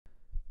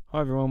Hi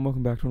everyone,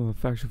 welcome back to another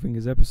Factual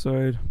Fingers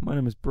episode. My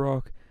name is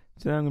Brock.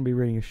 Today I'm going to be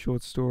reading a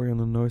short story on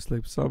the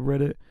NoSleep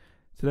subreddit.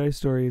 Today's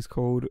story is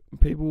called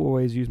People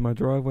Always Use My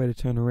Driveway to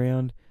Turn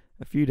Around.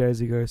 A few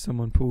days ago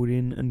someone pulled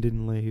in and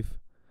didn't leave.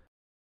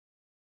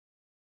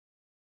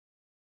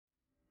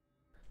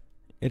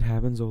 It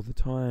happens all the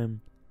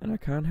time, and I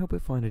can't help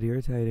but find it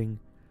irritating.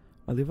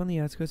 I live on the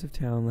outskirts of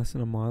town less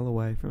than a mile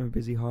away from a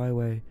busy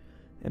highway,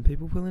 and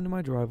people pull into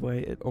my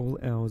driveway at all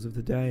hours of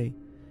the day.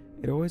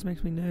 It always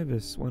makes me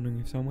nervous,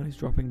 wondering if someone is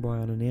dropping by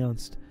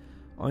unannounced,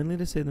 only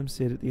to see them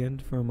sit at the end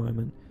for a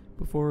moment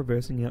before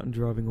reversing out and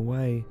driving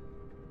away.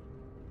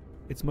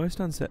 It's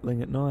most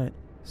unsettling at night,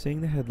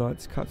 seeing the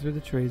headlights cut through the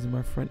trees in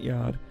my front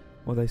yard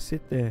while they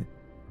sit there.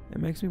 It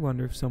makes me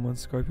wonder if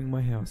someone's scoping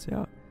my house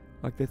out,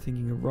 like they're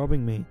thinking of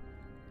robbing me.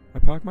 I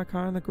park my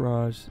car in the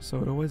garage, so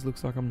it always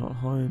looks like I'm not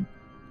home.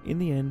 In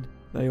the end,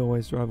 they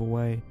always drive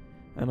away,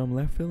 and I'm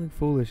left feeling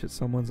foolish at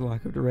someone's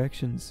lack of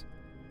directions.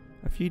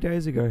 A few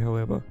days ago,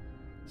 however,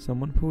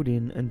 someone pulled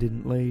in and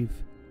didn't leave.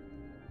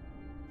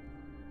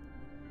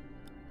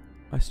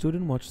 I stood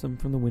and watched them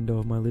from the window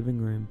of my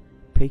living room,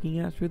 peeking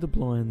out through the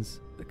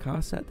blinds. The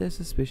car sat there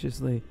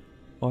suspiciously,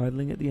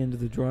 idling at the end of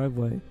the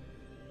driveway.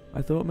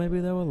 I thought maybe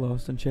they were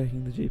lost and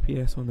checking the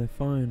GPS on their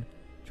phone,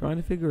 trying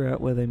to figure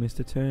out where they missed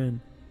a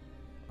turn.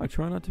 I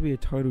try not to be a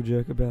total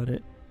jerk about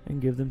it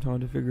and give them time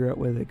to figure out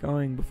where they're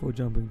going before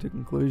jumping to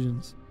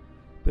conclusions.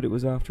 But it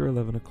was after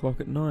 11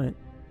 o'clock at night,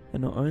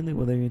 and not only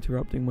were they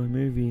interrupting my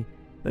movie,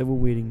 they were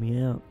weeding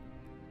me out.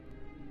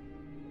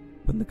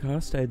 When the car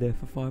stayed there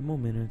for 5 more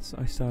minutes,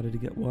 I started to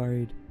get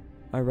worried.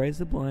 I raised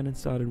the blind and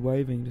started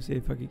waving to see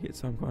if I could get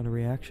some kind of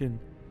reaction.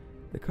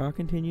 The car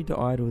continued to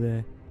idle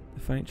there,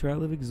 the faint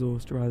trail of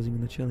exhaust rising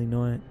in the chilly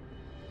night.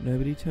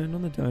 Nobody turned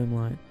on the dome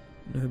light,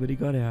 nobody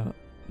got out,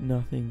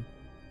 nothing.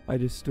 I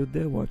just stood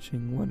there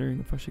watching, wondering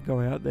if I should go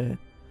out there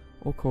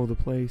or call the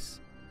police.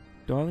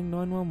 Dialing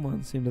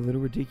 911 seemed a little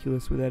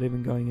ridiculous without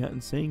even going out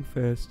and seeing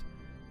first,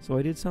 so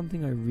I did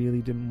something I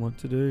really didn't want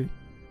to do.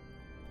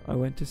 I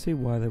went to see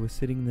why they were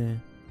sitting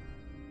there.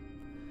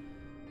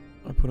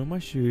 I put on my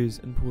shoes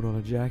and pulled on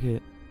a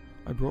jacket.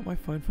 I brought my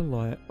phone for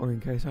light, or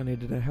in case I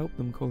needed to help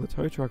them call a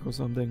tow truck or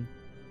something.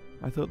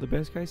 I thought the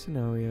best case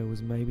scenario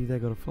was maybe they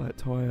got a flat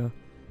tire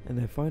and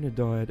their phone had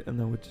died and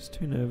they were just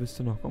too nervous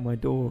to knock on my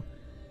door.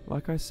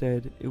 Like I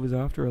said, it was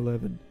after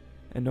 11,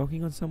 and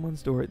knocking on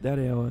someone's door at that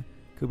hour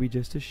could be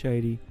just as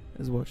shady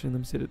as watching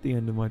them sit at the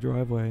end of my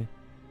driveway.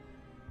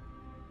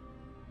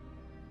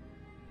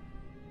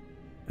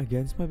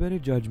 Against my better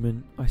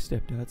judgment, I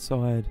stepped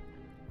outside.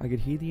 I could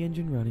hear the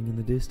engine running in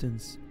the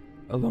distance,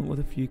 along with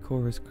a few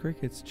chorus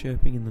crickets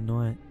chirping in the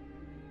night.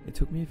 It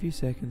took me a few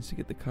seconds to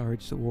get the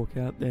courage to walk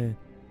out there.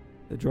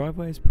 The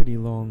driveway is pretty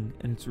long,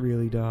 and it's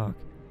really dark.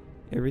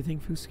 Everything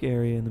feels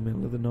scary in the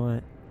middle of the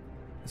night,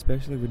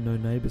 especially with no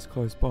neighbours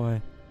close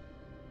by.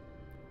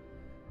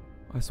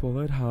 I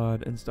swallowed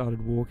hard and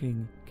started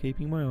walking,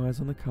 keeping my eyes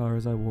on the car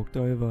as I walked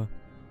over.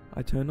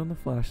 I turned on the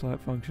flashlight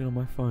function on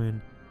my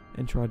phone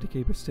and tried to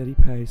keep a steady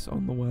pace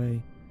on the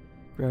way.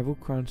 Gravel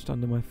crunched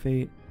under my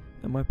feet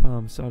and my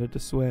palms started to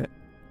sweat.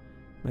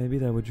 Maybe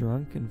they were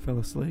drunk and fell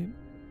asleep.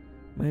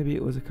 Maybe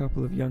it was a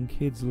couple of young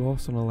kids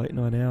lost on a late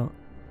night out.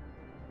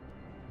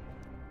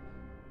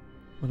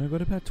 When I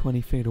got about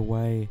 20 feet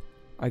away,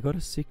 I got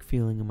a sick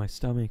feeling in my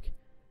stomach.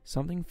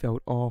 Something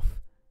felt off,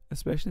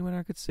 especially when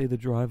I could see the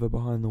driver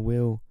behind the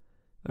wheel.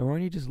 They were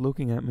only just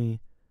looking at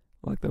me,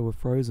 like they were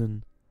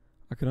frozen.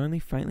 I could only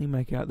faintly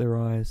make out their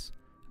eyes,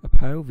 a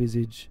pale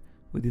visage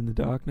within the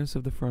darkness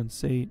of the front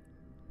seat.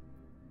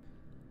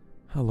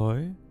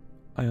 "Hello?"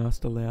 I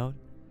asked aloud,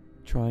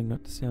 trying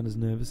not to sound as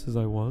nervous as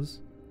I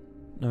was.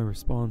 No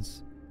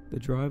response. The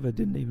driver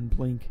didn't even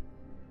blink.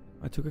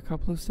 I took a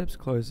couple of steps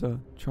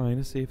closer, trying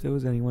to see if there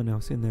was anyone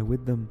else in there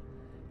with them.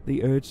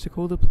 The urge to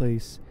call the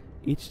police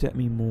itched at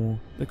me more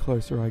the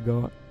closer I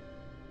got.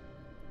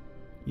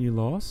 "You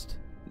lost?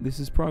 This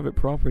is private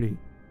property,"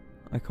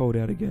 I called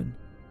out again,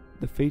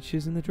 the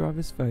features in the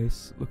driver's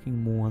face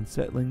looking more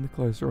unsettling the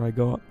closer I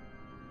got.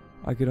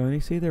 I could only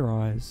see their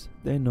eyes,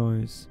 their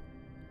nose.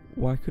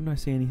 Why couldn't I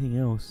see anything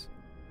else?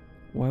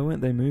 Why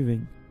weren't they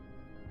moving?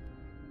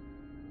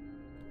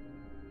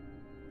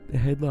 The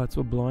headlights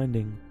were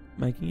blinding,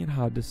 making it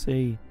hard to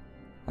see.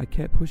 I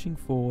kept pushing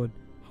forward,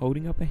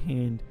 holding up a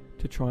hand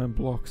to try and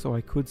block so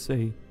I could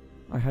see.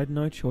 I had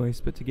no choice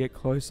but to get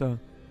closer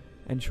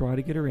and try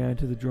to get around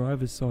to the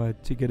driver's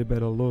side to get a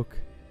better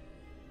look.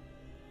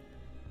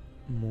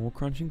 More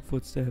crunching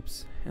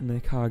footsteps and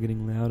their car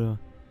getting louder.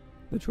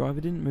 The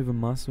driver didn't move a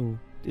muscle,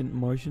 didn't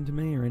motion to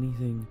me or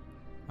anything.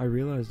 I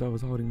realized I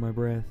was holding my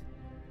breath,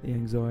 the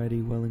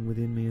anxiety welling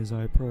within me as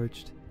I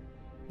approached.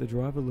 The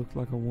driver looked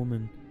like a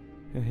woman,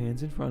 her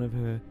hands in front of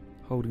her,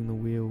 holding the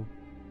wheel,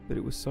 but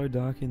it was so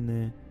dark in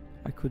there,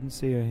 I couldn't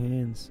see her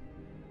hands,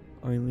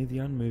 only the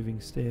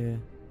unmoving stare.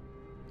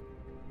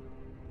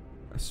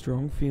 A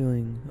strong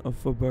feeling of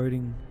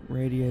foreboding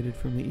radiated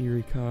from the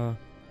eerie car,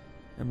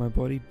 and my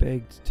body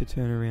begged to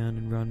turn around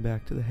and run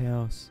back to the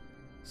house.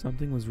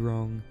 Something was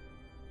wrong.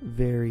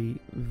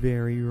 Very,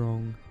 very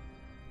wrong.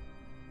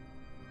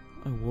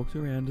 I walked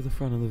around to the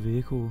front of the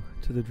vehicle,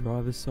 to the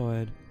driver's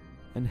side,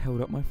 and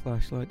held up my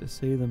flashlight to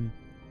see them.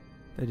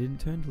 They didn't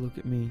turn to look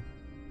at me.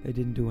 They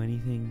didn't do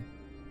anything.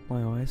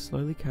 My eyes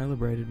slowly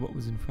calibrated what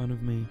was in front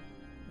of me,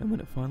 and when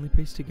it finally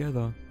pieced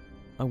together,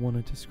 I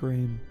wanted to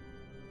scream.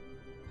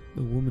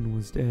 The woman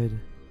was dead,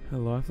 her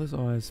lifeless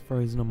eyes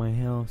frozen on my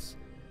house,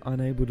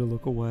 unable to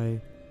look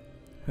away.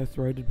 Her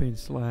throat had been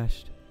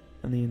slashed,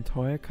 and the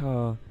entire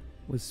car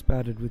was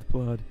spattered with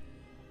blood.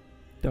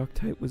 Duct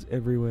tape was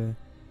everywhere,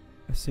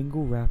 a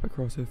single wrap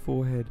across her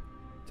forehead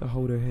to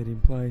hold her head in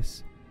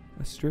place,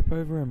 a strip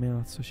over her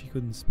mouth so she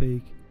couldn't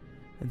speak,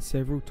 and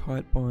several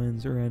tight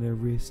binds around her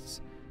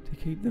wrists to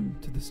keep them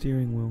to the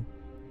steering wheel.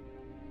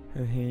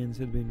 Her hands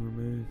had been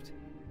removed.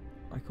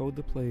 I called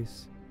the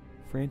police,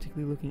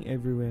 frantically looking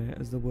everywhere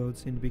as the world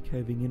seemed to be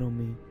caving in on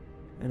me.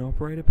 An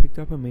operator picked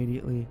up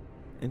immediately,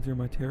 and through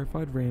my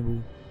terrified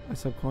ramble, I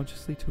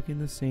subconsciously took in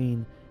the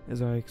scene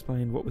as I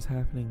explained what was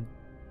happening.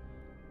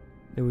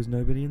 There was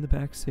nobody in the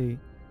back seat,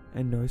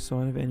 and no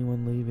sign of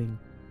anyone leaving.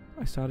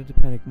 I started to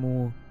panic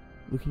more,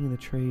 looking in the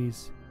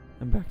trees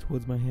and back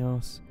towards my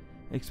house,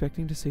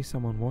 expecting to see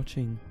someone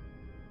watching.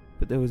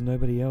 But there was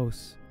nobody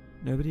else,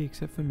 nobody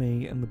except for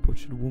me and the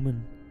butchered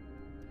woman.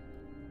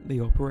 The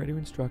operator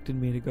instructed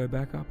me to go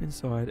back up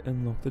inside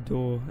and lock the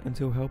door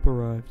until help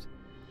arrived.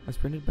 I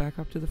sprinted back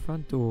up to the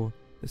front door,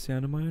 the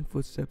sound of my own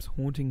footsteps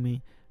haunting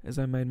me as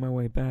I made my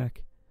way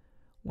back.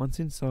 Once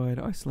inside,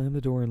 I slammed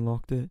the door and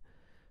locked it,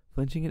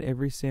 flinching at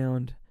every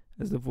sound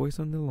as the voice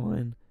on the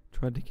line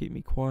tried to keep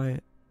me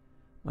quiet.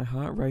 My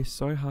heart raced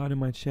so hard in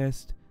my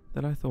chest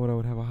that I thought I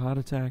would have a heart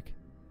attack.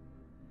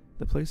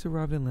 The police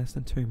arrived in less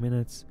than 2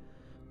 minutes.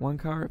 One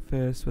car at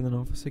first, with an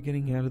officer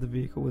getting out of the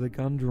vehicle with a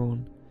gun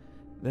drawn,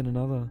 then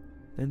another,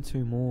 then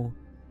 2 more.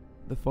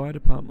 The fire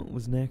department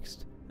was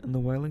next, and the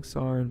wailing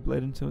siren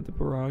bled into the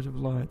barrage of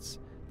lights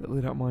that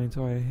lit up my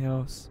entire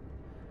house.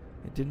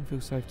 It didn't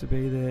feel safe to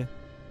be there,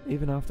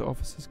 even after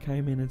officers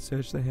came in and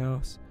searched the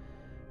house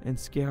and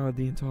scoured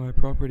the entire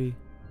property.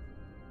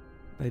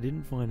 They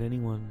didn't find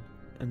anyone,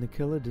 and the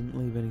killer didn't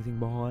leave anything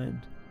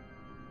behind.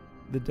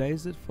 The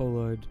days that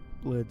followed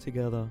blurred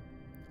together.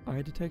 I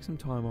had to take some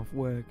time off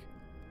work.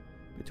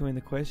 Between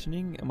the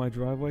questioning and my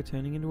driveway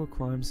turning into a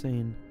crime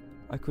scene,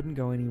 I couldn't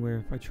go anywhere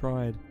if I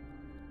tried.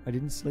 I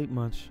didn't sleep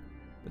much.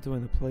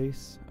 Between the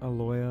police, a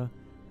lawyer,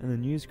 and the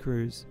news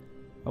crews,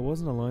 I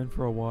wasn't alone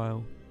for a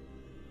while.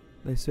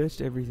 They searched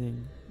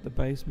everything, the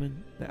basement,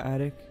 the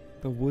attic,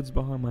 the woods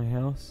behind my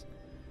house.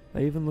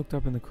 They even looked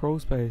up in the crawl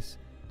space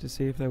to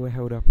see if they were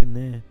held up in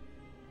there.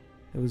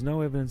 There was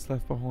no evidence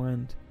left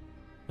behind,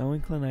 no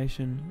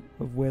inclination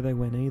of where they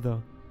went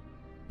either.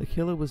 The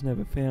killer was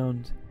never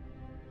found.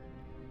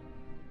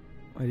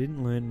 I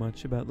didn't learn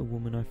much about the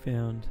woman I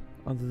found,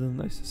 other than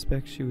they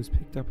suspect she was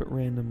picked up at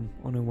random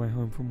on her way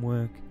home from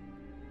work.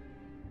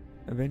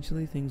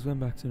 Eventually things went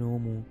back to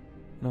normal,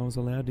 and I was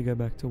allowed to go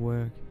back to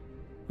work.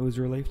 It was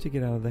a relief to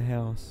get out of the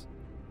house,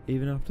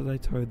 even after they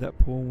towed that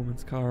poor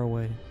woman's car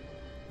away.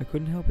 I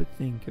couldn't help but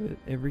think of it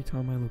every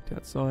time I looked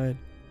outside.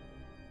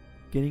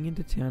 Getting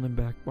into town and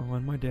back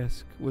behind my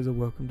desk was a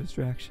welcome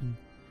distraction,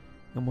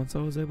 and once I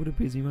was able to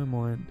busy my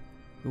mind,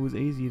 it was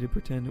easier to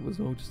pretend it was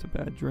all just a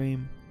bad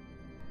dream.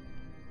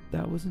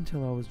 That was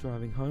until I was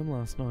driving home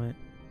last night.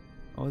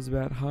 I was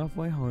about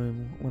halfway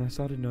home when I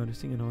started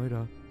noticing an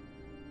odour,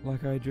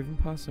 like I had driven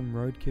past some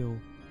roadkill.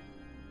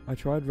 I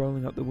tried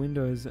rolling up the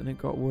windows and it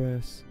got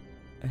worse,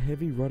 a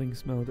heavy rotting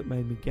smell that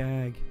made me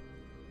gag.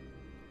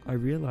 I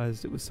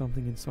realised it was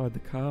something inside the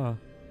car.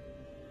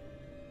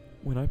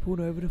 When I pulled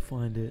over to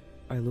find it,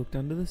 I looked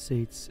under the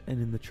seats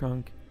and in the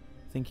trunk,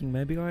 thinking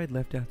maybe I had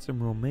left out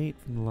some raw meat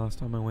from the last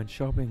time I went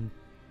shopping.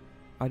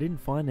 I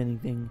didn't find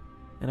anything,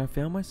 and I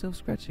found myself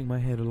scratching my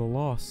head at a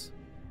loss,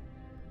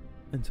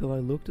 until I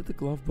looked at the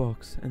glove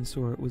box and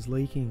saw it was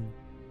leaking.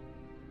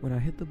 When I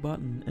hit the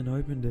button and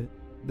opened it,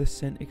 the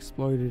scent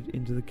exploded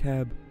into the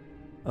cab,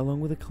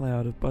 along with a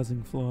cloud of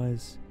buzzing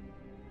flies.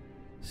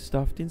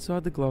 Stuffed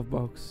inside the glove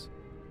box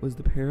was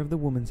the pair of the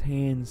woman's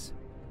hands,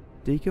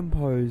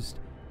 decomposed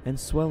and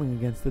swelling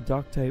against the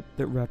duct tape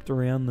that wrapped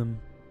around them.